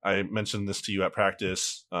 I mentioned this to you at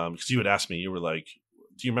practice because you had asked me, you were like,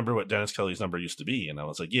 do you remember what Dennis Kelly's number used to be? And I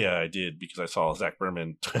was like, yeah, I did, because I saw Zach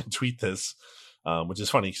Berman tweet this, which is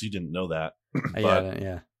funny because you didn't know that.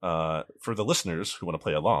 But for the listeners who want to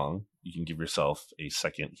play along, you can give yourself a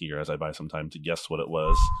second here as I buy some time to guess what it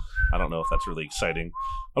was. I don't know if that's really exciting.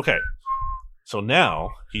 Okay, so now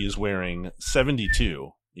he is wearing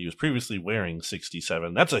 72. He was previously wearing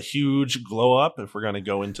 67. That's a huge glow up if we're going to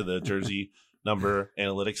go into the jersey number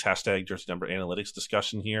analytics, hashtag jersey number analytics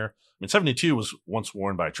discussion here. I mean, 72 was once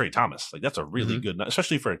worn by Trey Thomas. Like, that's a really good,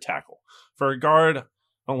 especially for a tackle. For a guard, I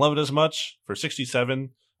don't love it as much. For 67,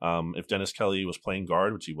 if Dennis Kelly was playing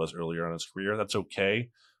guard, which he was earlier in his career, that's okay.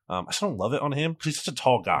 I still don't love it on him because he's such a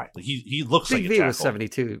tall guy. Like he looks Big like V a tackle. was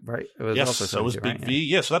 72, right? It was yes, so was Big V.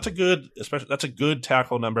 Yeah, so that's a good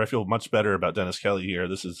tackle number. I feel much better about Dennis Kelly here.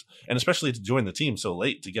 And especially to join the team so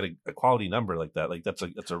late to get a quality number like that. Like that's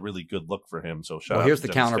a really good look for him. So shout out. Here's to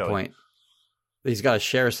the Dennis counterpoint. Kelly. He's got to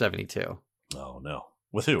share 72. Oh no,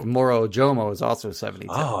 with who? Moro Ojomo is also 72.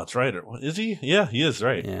 Oh, that's right. Is he? Yeah, he is,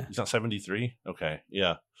 right. Yeah. He's not 73. Okay,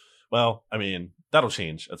 yeah. Well, I mean, that'll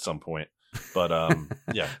change at some point. But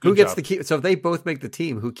yeah, who gets the keep? So if they both make the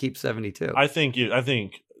team, who keeps 72? I think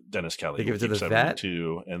Dennis Kelly they give will it to keep the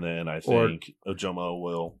 72, and then I think Ojomo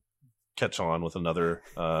will catch on with another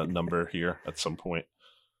number here at some point.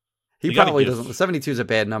 He probably doesn't. 72 is a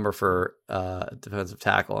bad number for defensive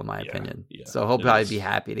tackle, in my opinion. Yeah, so he'll probably be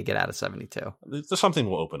happy to get out of 72. There's something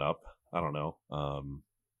will open up. I don't know.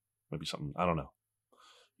 Maybe something. I don't know.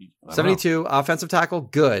 72 offensive tackle,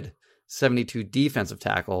 good. 72 defensive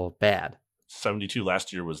tackle, bad. 72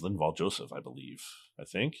 last year was Linval Joseph, I believe. I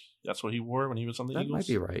think that's what he wore when he was on the Eagles. That might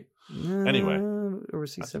be right. Anyway, or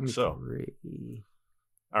was he 73? So.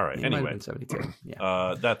 All right. He anyway, might have been 72.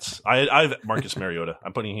 Yeah. I've Marcus Mariota.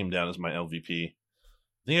 I'm putting him down as my LVP.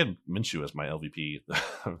 I think I had Minshew as my LVP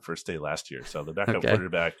first day last year. So the backup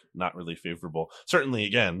quarterback, not really favorable. Certainly,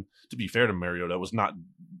 again, to be fair to Mariota,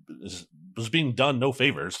 was being done no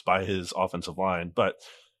favors by his offensive line. But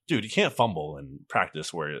dude, you can't fumble in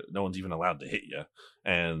practice where no one's even allowed to hit you.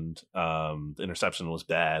 And the interception was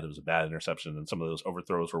bad. It was a bad interception, and some of those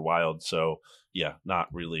overthrows were wild. So yeah,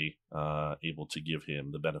 not really able to give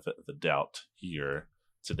him the benefit of the doubt here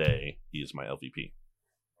today. He is my LVP.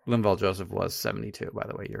 Linval Joseph was 72, by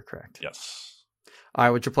the way. You're correct. Yes. All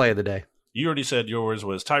right, what's your play of the day? You already said yours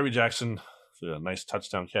was Tyree Jackson. A nice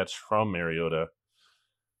touchdown catch from Mariota.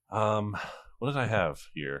 What did I have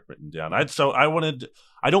here written down? I don't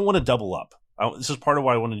want to double up. This is part of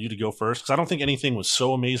why I wanted you to go first, because I don't think anything was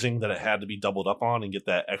so amazing that it had to be doubled up on and get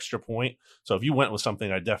that extra point. So if you went with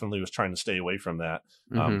something, I definitely was trying to stay away from that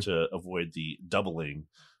to avoid the doubling.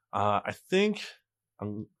 I think,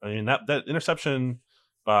 that interception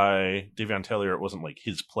by Davion Taylor, it wasn't like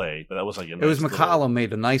his play, but that was like it was McCollum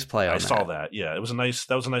made a nice play on that. I saw that. Yeah, that was a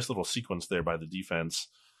nice little sequence there by the defense.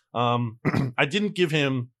 I didn't give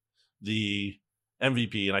him the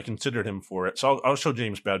MVP, and I considered him for it. So I'll show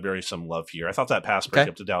James Bradbury some love here. I thought that pass break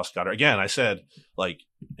up to Dallas Goedert. Again, I said,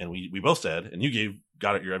 and we both said, and you gave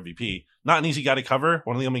Goedert your MVP. Not an easy guy to cover.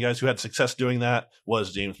 One of the only guys who had success doing that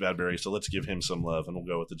was James Bradbury. So let's give him some love, and we'll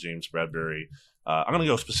go with the James Bradbury. I'm going to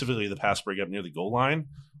go specifically the pass break up near the goal line.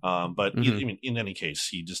 But in any case,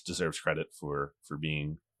 he just deserves credit for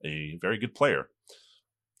being a very good player.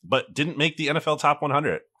 But didn't make the NFL top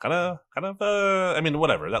 100.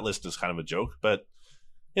 Whatever. That list is kind of a joke, but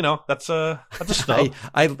that's a snub.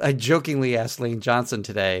 I jokingly asked Lane Johnson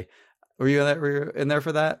today. Were you in there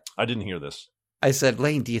for that? I didn't hear this. I said,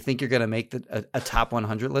 Lane, do you think you're going to make a top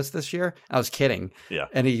 100 list this year? I was kidding. Yeah.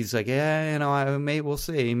 And he's like, we'll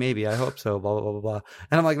see. Maybe. I hope so. Blah, blah, blah, blah.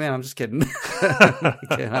 And I'm like, man, I'm just kidding.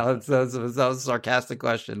 That was a sarcastic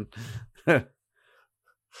question.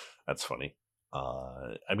 That's funny.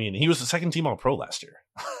 He was the second team All-Pro last year.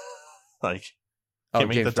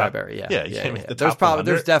 James Bradbury, yeah.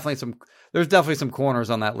 There's definitely some corners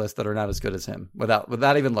on that list that are not as good as him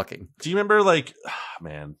without even looking. Do you remember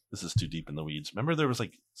this is too deep in the weeds. Remember there was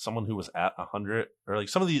someone who was at 100 or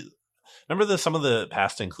some of the, Remember some of the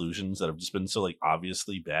past inclusions that have just been so like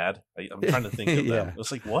obviously bad? I'm trying to think of them. It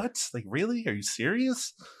was like, what? Like, really? Are you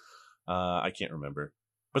serious? I can't remember.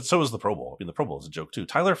 But so is the Pro Bowl. I mean, the Pro Bowl is a joke too.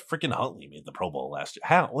 Tyler freaking Huntley made the Pro Bowl last year.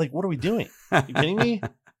 How? Like, what are we doing? Are you kidding me?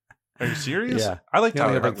 Are you serious? Yeah. I like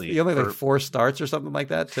Tyler Huntley. He only had like 4 starts or something like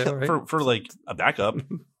that too, right? for like a backup.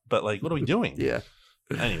 But like, what are we doing? Yeah.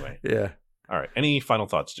 Anyway. Yeah. All right. Any final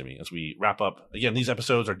thoughts, Jimmy, as we wrap up? Again, these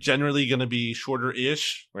episodes are generally going to be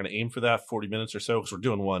shorter-ish. We're going to aim for that 40 minutes or so because we're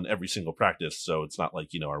doing one every single practice. So it's not like,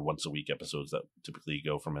 our once-a-week episodes that typically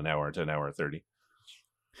go from an hour to an hour 30.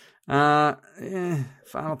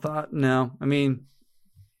 Final thought? No. I mean,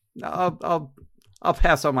 I'll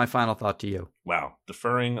pass on my final thought to you. Wow.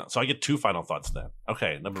 Deferring. So I get 2 final thoughts then.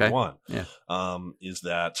 Okay. Number 1 is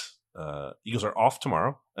that Eagles are off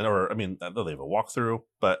tomorrow. Though they have a walkthrough,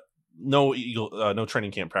 but no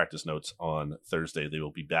training camp practice notes on Thursday. They will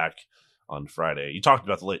be back on Friday. You talked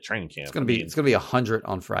about the late training camp. It's gonna be 100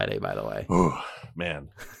 on Friday, by the way. Oh man,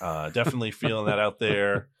 definitely feeling that out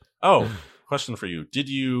there. Oh, question for you: did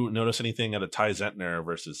you notice anything out of Ty Zentner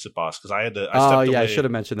versus Siposs? Because I stepped away. I should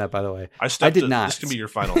have mentioned that, by the way. I did not. This can be your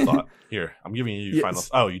final thought. Here, I'm giving you your final.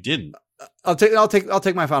 Oh, you didn't. I'll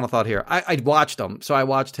take my final thought here. I watched them, so I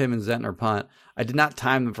watched him and Zentner punt. I did not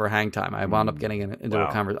time them for hang time. I wound up getting into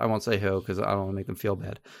a conversation. I won't say who because I don't want to make them feel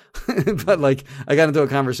bad. But like, I got into a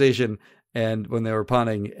conversation, and when they were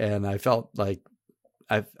punting, and I felt like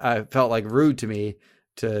rude to me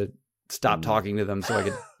to stop talking to them so I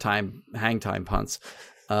could hang time punts.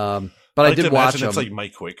 But I did watch them. It's like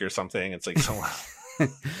Mike Quick or something. It's like someone.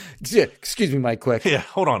 Yeah, excuse me, Mike Quick. Yeah,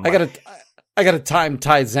 hold on. Mike. I got to time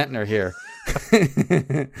Ty Zentner here.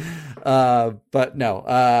 But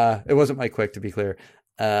no, it wasn't Mike Quick, to be clear.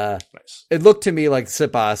 Nice. It looked to me like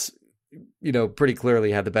Siposs, pretty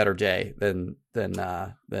clearly had the better day than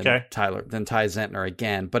Ty Zentner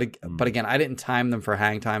again. But again, I didn't time them for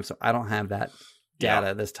hang time, so I don't have that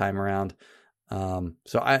data this time around.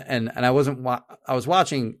 So I was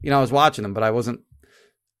watching them, but I wasn't.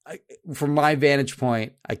 From my vantage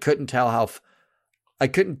point, I couldn't tell I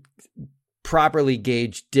couldn't properly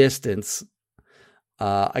gauge distance.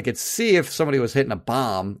 I could see if somebody was hitting a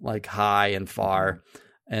bomb like high and far,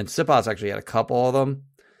 and Siposs actually had a couple of them.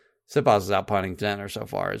 Siposs is out punting Zentner so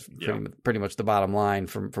far is pretty much the bottom line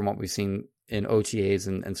from what we've seen in OTAs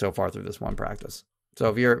and so far through this one practice. So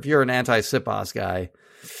if you're an anti-Siposs guy,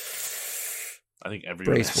 I think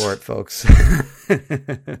everyone brace for it, folks.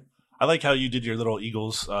 I like how you did your little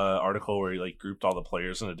Eagles article where you like grouped all the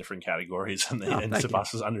players into different categories, and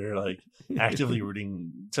Siposs is under like actively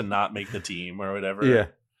rooting to not make the team or whatever. Yeah,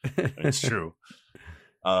 it's true.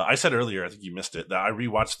 I said earlier, I think you missed it, that I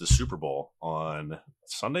rewatched the Super Bowl on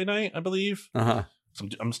Sunday night, I believe. Uh-huh. So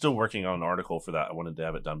I'm still working on an article for that. I wanted to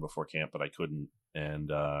have it done before camp, but I couldn't, and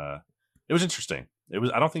it was interesting.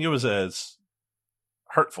 I don't think it was as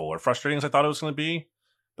hurtful or frustrating as I thought it was going to be,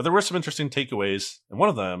 but there were some interesting takeaways, and one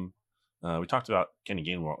of them. We talked about Kenny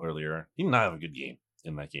Gainwell earlier. He did not have a good game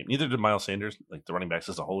in that game. Neither did Miles Sanders. Like the running backs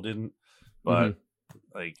as a whole didn't. But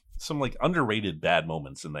like some like underrated bad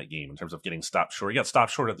moments in that game in terms of getting stopped short. He got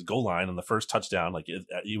stopped short at the goal line on the first touchdown. Like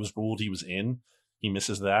he was ruled he was in. He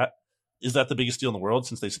misses that. Is that the biggest deal in the world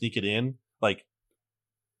since they sneak it in? Like,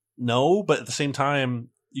 no. But at the same time,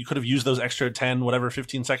 you could have used those extra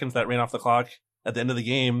 15 seconds that ran off the clock at the end of the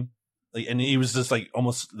game. Like, and he was just like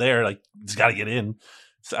almost there. Like he's got to get in.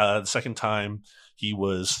 The second time he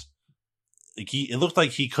was like it looked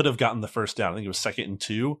like he could have gotten the first down. I think it was 2nd and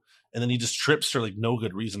 2, and then he just trips for like no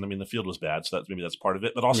good reason. I mean, the field was bad, so that's part of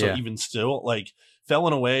it. But also, even still, like fell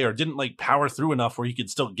in a way or didn't like power through enough where he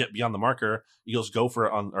could still get beyond the marker. Eagles go for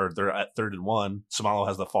it or they're at 3rd and 1. Samalo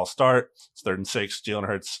has the false start. It's 3rd and 6. Jalen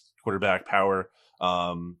Hurts quarterback power.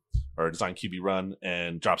 Or design QB run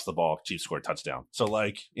and drops the ball. Chiefs score a touchdown. So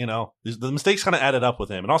like, the mistakes kind of added up with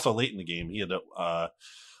him. And also late in the game, he had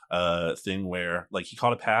a thing where like he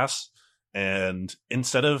caught a pass and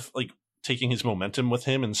instead of like taking his momentum with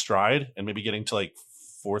him in stride and maybe getting to like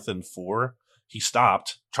 4th and 4, he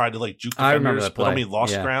stopped, tried to like juke defenders, but only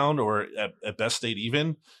lost ground or at best stayed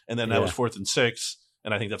even. And then that was 4th and 6.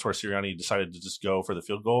 And I think that's where Sirianni decided to just go for the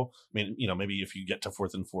field goal. I mean, maybe if you get to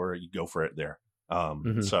 4th and 4, you go for it there.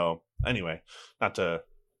 So anyway, not to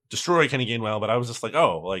destroy Kenny Gainwell, but I was just like,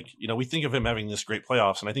 we think of him having this great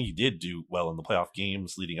playoffs, and I think he did do well in the playoff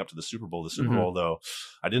games leading up to the Super Bowl. The Super Bowl, though,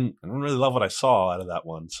 I didn't really love what I saw out of that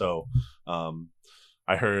one. So,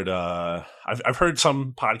 I heard, I've heard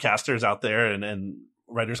some podcasters out there and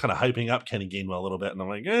writers kind of hyping up Kenny Gainwell a little bit, and I'm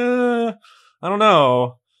like, I don't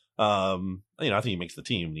know. I think he makes the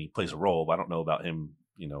team and he plays a role, but I don't know about him,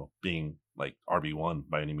 being like RB1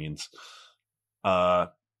 by any means.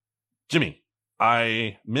 Jimmy,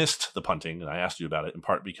 I missed the punting, and I asked you about it in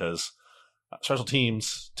part because special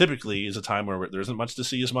teams typically is a time where there isn't much to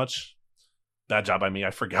see as much. Bad job by me.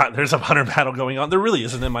 I forgot there's a punter battle going on. There really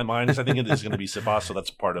isn't in my mind. I think it is going to be Siposs, so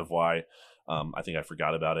that's part of why I think I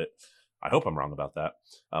forgot about it. I hope I'm wrong about that.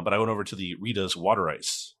 But I went over to the Rita's water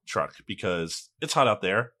ice truck because it's hot out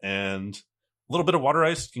there, and a little bit of water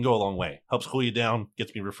ice can go a long way. Helps cool you down,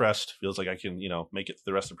 gets me refreshed, feels like I can, make it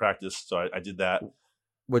through the rest of practice. So I did that.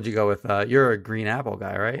 What'd you go with? You're a green apple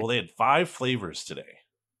guy, right? Well, they had 5 flavors today,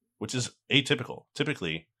 which is atypical.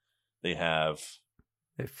 Typically, they have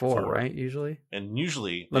 4, right? Usually? And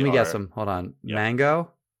usually... Let me guess them. Hold on. Yep.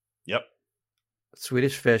 Mango? Yep.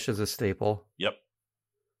 Swedish fish is a staple. Yep.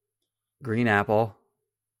 Green apple?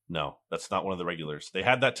 No, that's not one of the regulars. They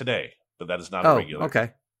had that today, but that is not a regular.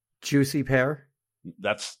 Okay. Juicy pear?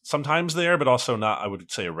 That's sometimes there, but also not, I would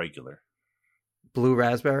say, a regular. Blue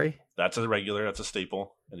raspberry? That's a regular. That's a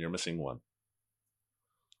staple, and you're missing one.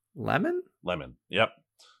 Lemon? Lemon. Yep.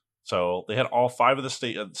 So they had all 5 of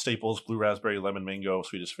the staples: blue raspberry, lemon, mango,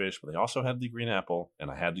 Swedish fish. But they also had the green apple,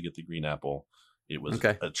 and I had to get the green apple. It was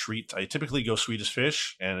a treat. I typically go Swedish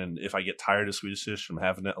fish, and if I get tired of Swedish fish from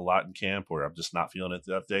having it a lot in camp, or I'm just not feeling it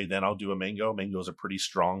that day, then I'll do a mango. Mango is a pretty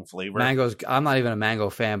strong flavor. I'm not even a mango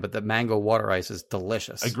fan, but the mango water ice is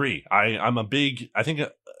delicious. Agree. I'm a big.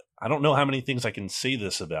 I don't know how many things I can say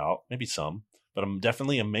this about. Maybe some, but I'm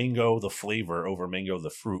definitely a mango the flavor over mango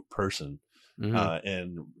the fruit person. Mm-hmm.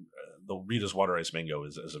 And the Rita's water ice mango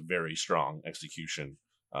is a very strong execution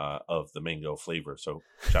of the mango flavor. So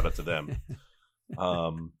shout out to them.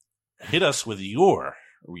 Hit us with your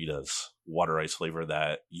Rita's water ice flavor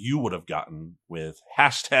that you would have gotten with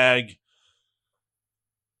hashtag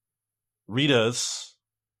Rita's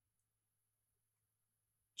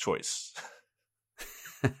choice.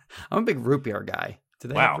 I'm a big root beer guy. Do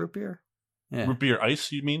they have root beer? Yeah. Root beer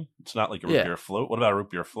ice, you mean? It's not like a root beer float? What about a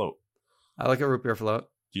root beer float? I like a root beer float.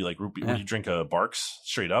 Do you like root beer? Would you drink a Barks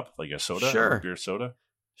straight up, like a soda? Sure. A root beer soda?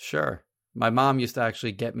 Sure. My mom used to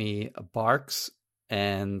actually get me a Barks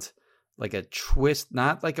and like a twist,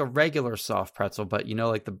 not like a regular soft pretzel, but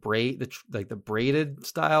like the braided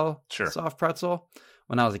style soft pretzel.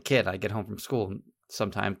 When I was a kid, I'd get home from school and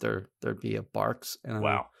sometimes there'd be a Barks and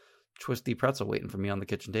a twisty pretzel waiting for me on the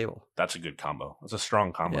kitchen table. That's a good combo. That's a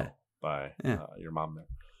strong combo by your mom there.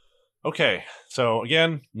 Okay, so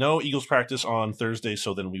again, no Eagles practice on Thursday,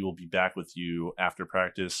 so then we will be back with you after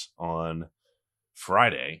practice on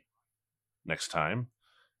Friday next time,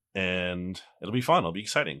 and it'll be fun. It'll be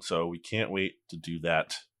exciting, so we can't wait to do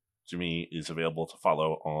that. Jimmy is available to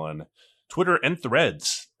follow on Twitter and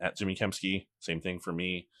Threads at Jimmy Kempski. Same thing for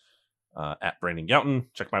me at Brandon Gouton.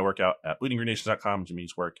 Check my workout at bleedinggreennation.com,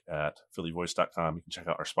 Jimmy's work at phillyvoice.com. You can check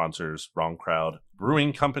out our sponsors, Wrong Crowd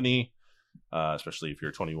Brewing Company, especially if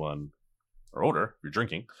you're 21 or older, if you're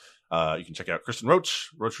drinking. You can check out Kristen Roach,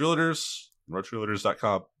 Roach Realtors,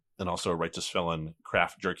 roachrealtors.com, and also Righteous Felon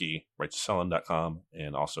Craft Jerky, righteousfelon.com,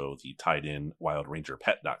 and also the tied-in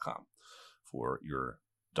wildrangerpet.com for your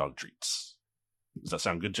dog treats. Does that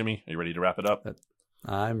sound good, Jimmy? Are you ready to wrap it up?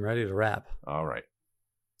 I'm ready to wrap. All right.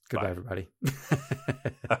 Goodbye, everybody.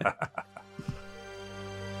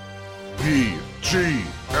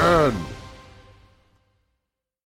 BGN